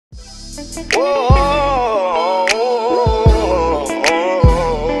What's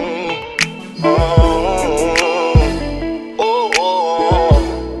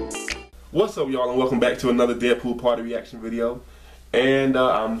up, y'all, and welcome back to another Deadpool party reaction video. And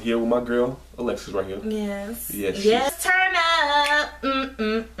I'm here with my girl Alexis right here. Yes. Yes. Turn up.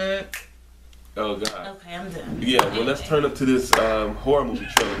 Oh God. Okay, I'm done. Yeah. Well, let's turn up to this horror movie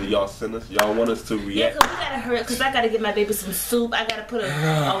trailer that y'all sent us. Y'all want us to react? Yeah, cause we gotta hurry up, cause I gotta get my baby some soup. I gotta put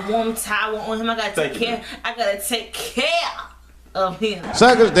a warm towel on him. I gotta take care. I gotta take care of him.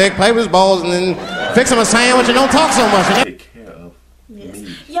 Suck his dick, play with his balls, and then fix him a sandwich and don't talk so much. Take care of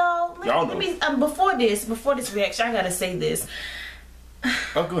me. Y'all know. Let me, before this reaction, I gotta say this.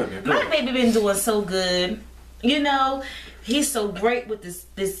 Oh, go ahead, man. My baby been doing so good. You know, he's so great with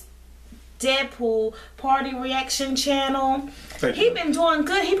this Deadpool party reaction channel. He been doing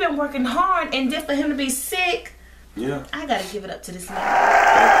good. He been working hard, and then for him to be sick, yeah, I gotta give it up to this man. He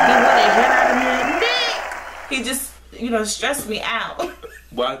wore that head out of me. He just, you know, stressed me out.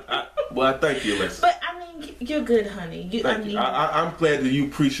 Well, I thank you, Alexis. But I mean, you're good, honey. Thank you. I'm glad that you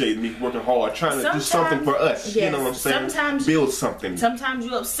appreciate me working hard, trying to do something for us. Yes, you know what I'm saying? Sometimes build something. Sometimes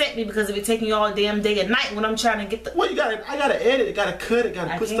you upset me because it be taking you all damn day and night when I'm trying to get the. Well, I gotta edit it, gotta cut it,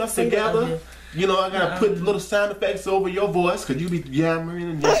 gotta put stuff together. You know, I gotta put little sound effects over your voice because you be yammering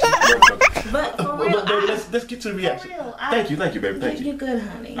and yes. But for real, baby, let's get to the reaction. Thank you, baby. Thank you. You're good,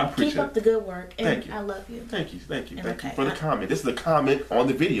 honey. I appreciate it. Keep up the good work. And thank you. I love you. Thank you for the comment. This is a comment on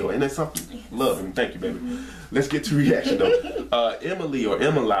the video, and that's something. Yes. Love and thank you, baby. Let's get to reaction though. Emelie or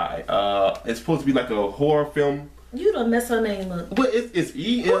Emelie. It's supposed to be like a horror film. You don't mess her name up. But it's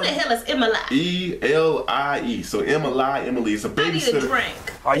E. Who the hell is Emelie? E-L-I-E. So Emelie. It's a babysitter. I need a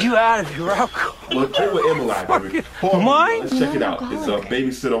drink. Are you out of your alcohol? Well, drink with Emelie, baby. Horror mine? Movie. Let's check it out. It's a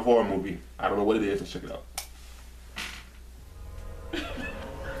babysitter horror movie. I don't know what it is. Let's check it out.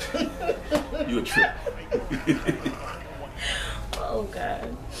 You a trip. Oh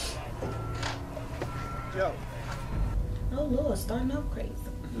God. Joe. Oh Lord, starting off crazy.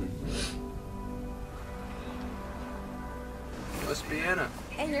 Must be Anna.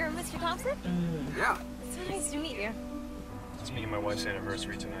 And you're Mr. Thompson? Yeah. It's so nice to meet you. It's me and my wife's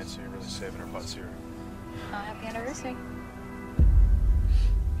anniversary tonight, so you're really saving our butts here. Oh, happy anniversary.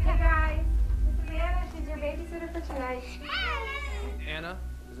 Hey guys, this is Anna. She's your babysitter for tonight. Anna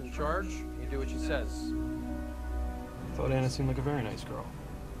is in charge. You do what she says. I thought Anna seemed like a very nice girl.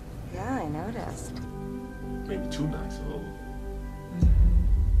 Yeah, I noticed. Maybe too nice. Oh.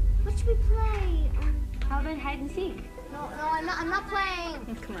 What should we play? How about hide and seek? No, I'm not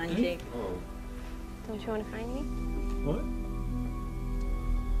playing. Come on, Jake. Oh. Don't you want to find me? What?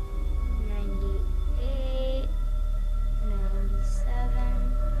 98, 97,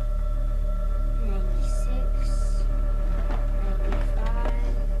 96, 95.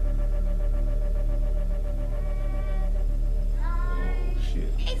 Oh shit.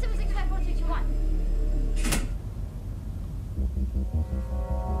 8765421.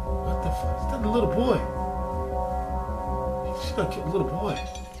 What the fuck? Is that the little boy? She got a little boy.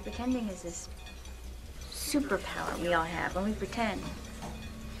 Pretending is this superpower we all have. When we pretend,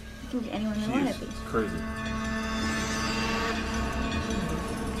 we can be anyone we want to be. It's crazy.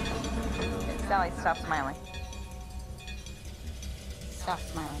 Sally, stop smiling. Stop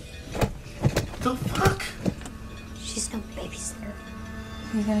smiling. The fuck? She's no babysitter.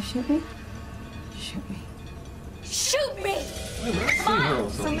 You gonna shoot me? Shoot me. Shoot me! Mom!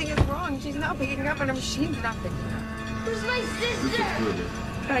 Something is wrong. She's not picking up and her machine's not picking up. Who's my This sister? is good.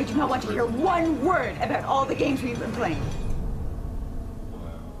 But I do not want to hear one word about all the games we've been playing.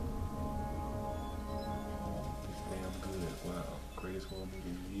 Wow. Damn good. Wow. Greatest horror movie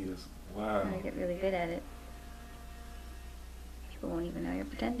in years. Wow. I get really good at it. People won't even know you're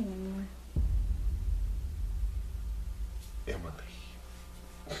pretending anymore. Emelie.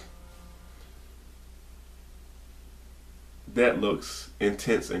 That looks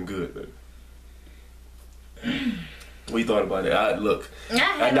intense and good, baby. We thought about it.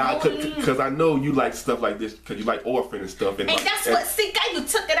 Because I know you like stuff like this, because you like Orphan and stuff. And that's what, see, God, you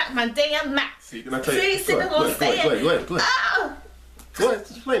took it out my damn mouth. See, can I tell you? See, Go ahead. Oh. Go ahead,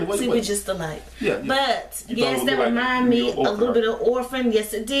 explain it. See, we just alike. Yeah. But, yes, that reminded me a little bit of Orphan.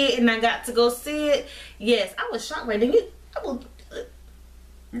 Yes, it did. And I got to go see it. Yes, I was shocked right then. I didn't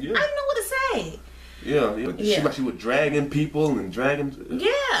know what to say. Yeah. She was dragging people and dragging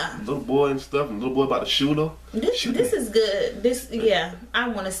little boy and stuff, and little boy about to shoot her. This is good. I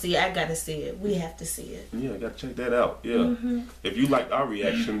want to see it. I gotta see it. We have to see it. Yeah, I gotta check that out. Yeah. If you liked our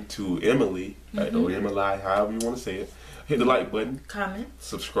reaction to Emelie, or Emelie, however you want to say it, hit the like button, comment,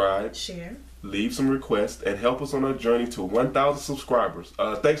 subscribe, share, leave some requests, and help us on our journey to 1,000 subscribers.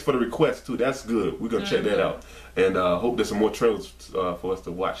 Thanks for the request too. That's good. We're gonna check that out, and hope there's some more trailers for us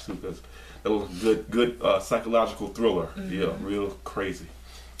to watch too, because that was a good psychological thriller. Yeah, real crazy.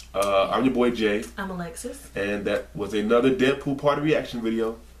 I'm your boy Jay. I'm Alexis. And that was another Deadpool party reaction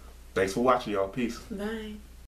video. Thanks for watching, y'all. Peace. Bye.